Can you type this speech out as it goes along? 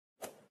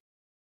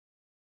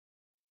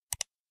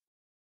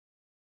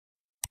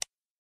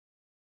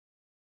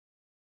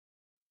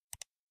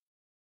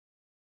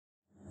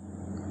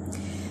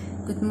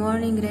Good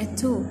morning, grade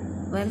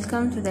 2.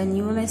 Welcome to the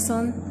new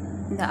lesson,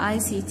 the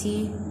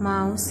ICT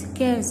mouse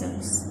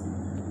cursors.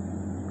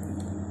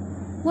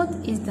 What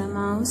is the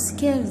mouse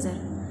cursor?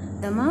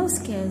 The mouse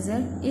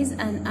cursor is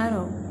an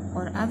arrow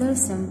or other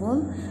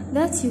symbol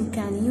that you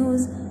can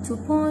use to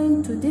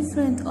point to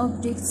different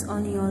objects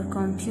on your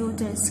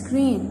computer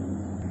screen.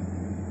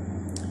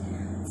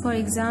 For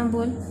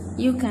example,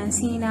 you can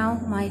see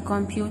now my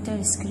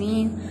computer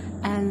screen,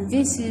 and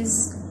this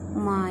is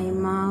my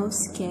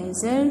mouse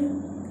cursor.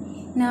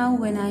 Now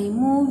when I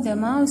move the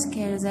mouse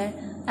cursor,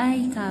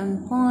 I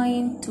can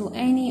point to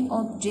any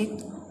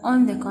object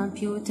on the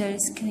computer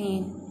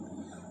screen.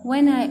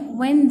 When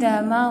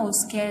the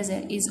mouse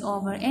cursor is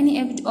over any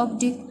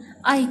object,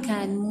 I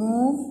can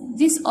move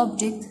this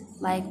object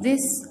like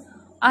this.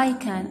 I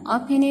can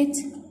open it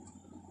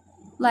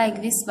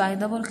like this by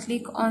double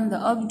click on the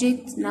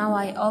object. Now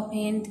I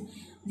opened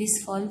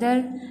this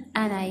folder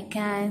and I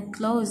can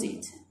close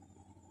it.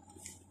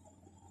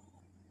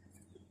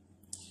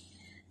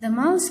 The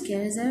mouse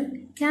cursor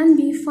can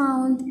be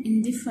found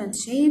in different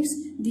shapes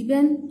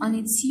depending on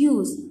its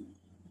use.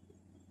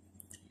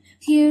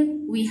 Here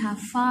we have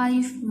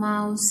 5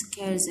 mouse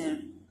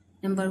cursor.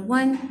 Number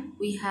 1,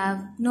 we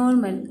have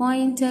normal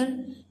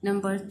pointer.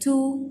 Number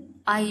 2,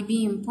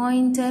 I-beam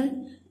pointer.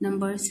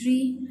 Number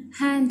 3,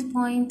 hand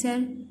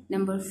pointer.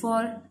 Number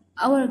 4,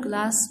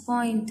 hourglass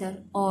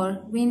pointer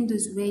or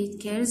Windows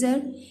weight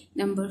cursor.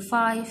 Number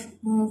 5,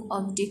 move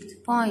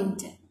object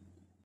pointer.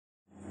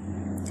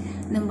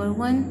 Number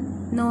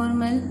 1,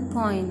 normal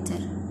pointer.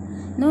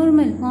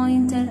 Normal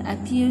pointer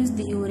appears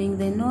during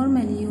the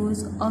normal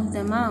use of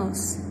the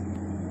mouse.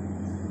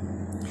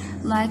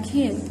 Like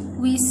here,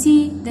 we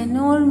see the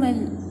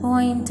normal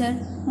pointer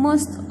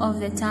most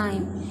of the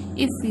time.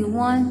 If we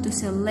want to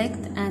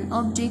select an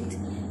object,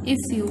 if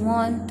we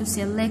want to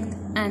select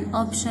an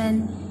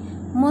option,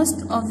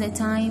 most of the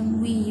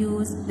time we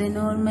use the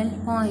normal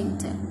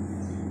pointer.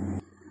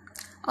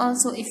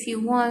 Also, if you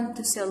want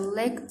to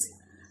select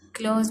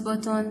close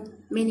button,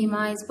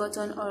 minimize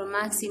button or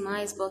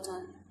maximize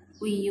button,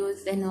 we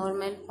use the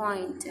normal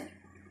pointer.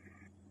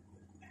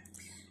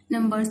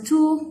 Number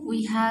 2,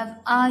 we have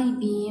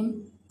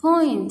I-beam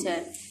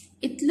pointer.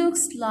 It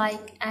looks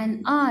like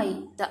an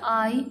I, the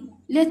I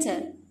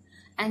letter,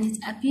 and it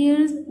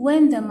appears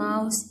when the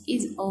mouse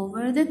is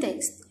over the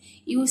text.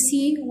 You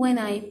see, when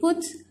I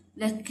put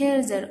the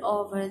cursor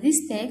over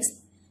this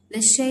text,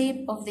 the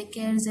shape of the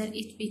cursor,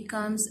 it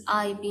becomes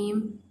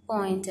I-beam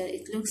pointer.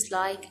 It looks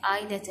like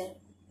I letter.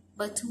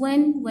 But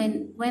when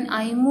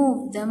I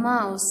move the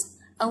mouse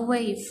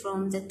away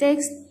from the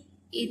text,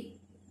 it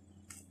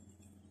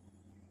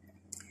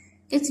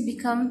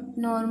becomes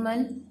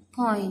normal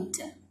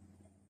pointer.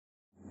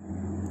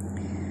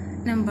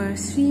 Number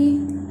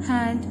 3,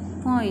 hand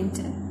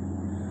pointer.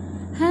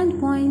 Hand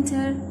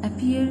pointer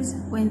appears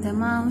when the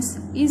mouse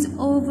is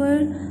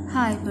over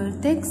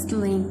hypertext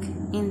link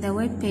in the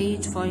web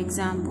page, for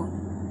example.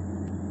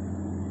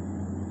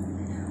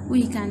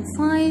 We can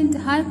find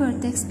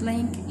hypertext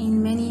link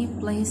in many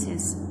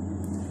places,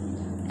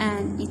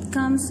 and it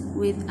comes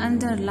with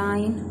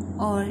underline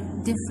or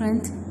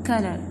different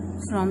color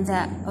from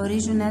the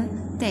original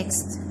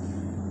text.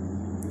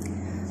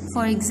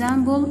 For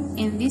example,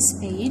 in this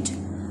page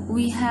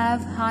we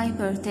have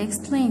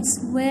hypertext links.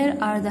 Where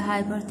are the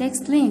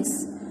hypertext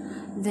links?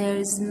 There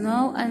is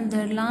no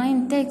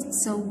underlined text,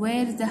 so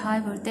where is the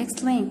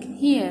hypertext link?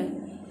 Here.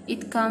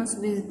 It comes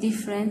with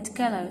different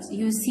colors.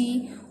 You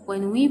see,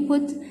 when we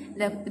put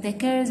the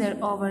cursor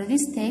over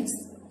this text,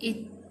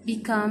 it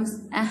becomes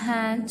a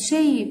hand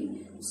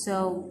shape.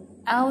 So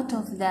out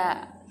of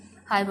the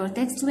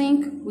hypertext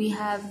link, we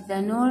have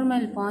the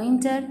normal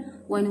pointer.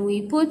 When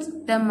we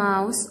put the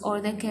mouse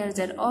or the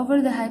cursor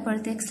over the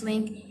hypertext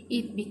link,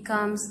 it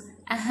becomes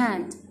a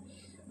hand.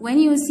 When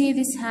you see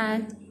this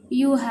hand,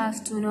 you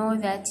have to know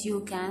that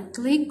you can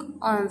click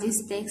on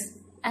this text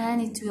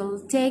and it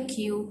will take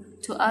you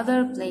to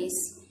other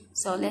place.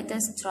 So let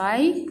us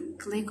try.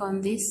 Click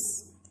on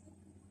this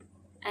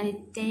and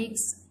it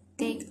takes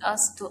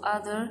us to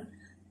other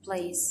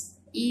place.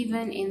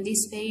 Even in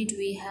this page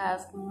we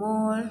have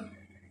more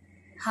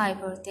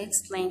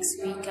hypertext links.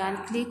 We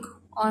can click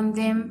on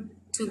them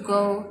to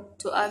go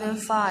to other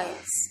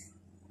files.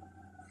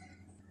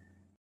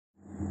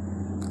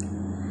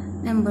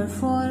 Number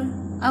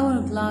 4,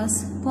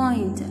 hourglass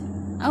pointer.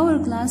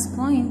 Hourglass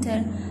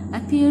pointer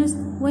appears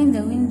when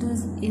the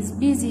Windows is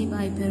busy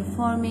by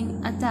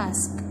performing a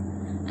task,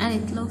 and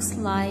it looks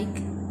like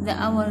the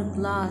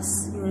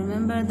hourglass. You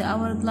remember the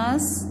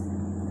hourglass?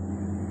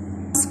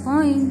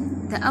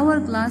 The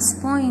hourglass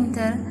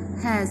pointer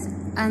has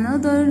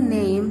another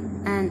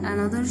name and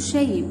another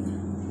shape.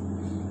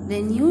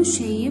 The new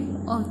shape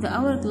of the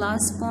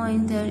hourglass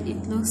pointer,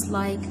 it looks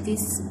like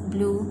this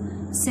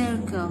blue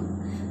circle,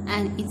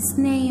 and its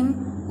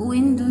name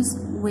Windows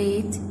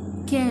weight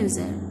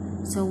cursor.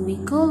 So we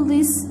call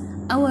this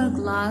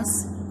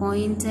hourglass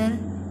pointer,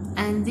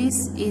 and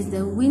this is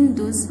the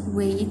Windows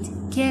weight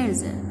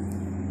cursor.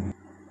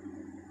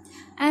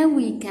 And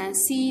we can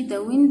see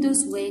the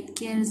Windows weight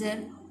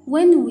cursor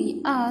when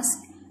we ask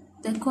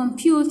the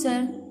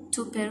computer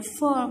to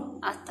perform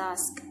a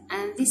task,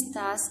 and this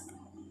task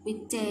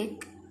will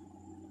take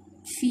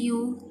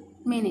few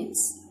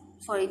minutes.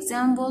 For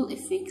example,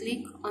 if we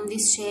click on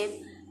this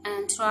shape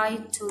and try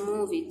to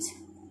move it,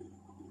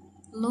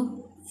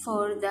 look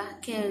for the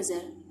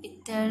cursor.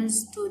 It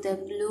turns to the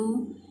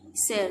blue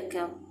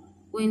circle,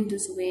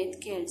 Windows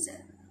with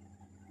cursor.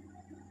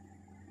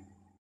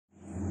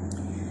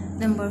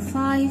 Number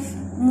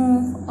 5.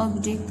 Move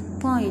object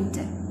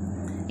pointer.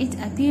 It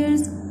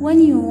appears when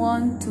you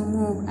want to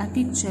move a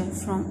picture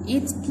from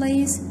its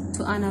place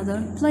to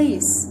another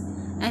place,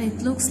 and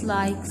it looks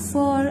like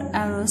 4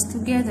 arrows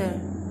together.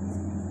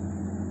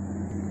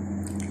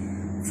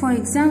 For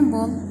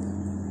example,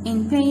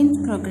 in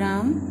Paint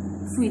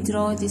program, if we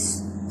draw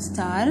this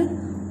star,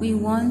 we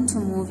want to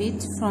move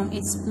it from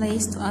its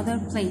place to other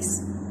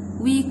place.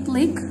 We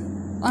click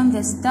on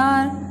the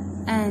star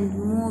and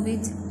move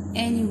it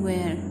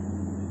anywhere.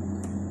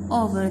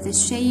 Over the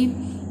shape,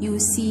 you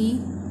see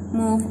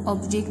Move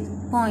Object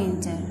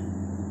Pointer.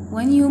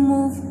 When you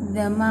move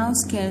the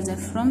mouse cursor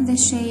from the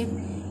shape,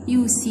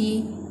 you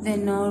see the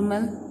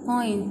normal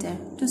pointer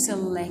to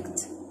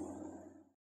select.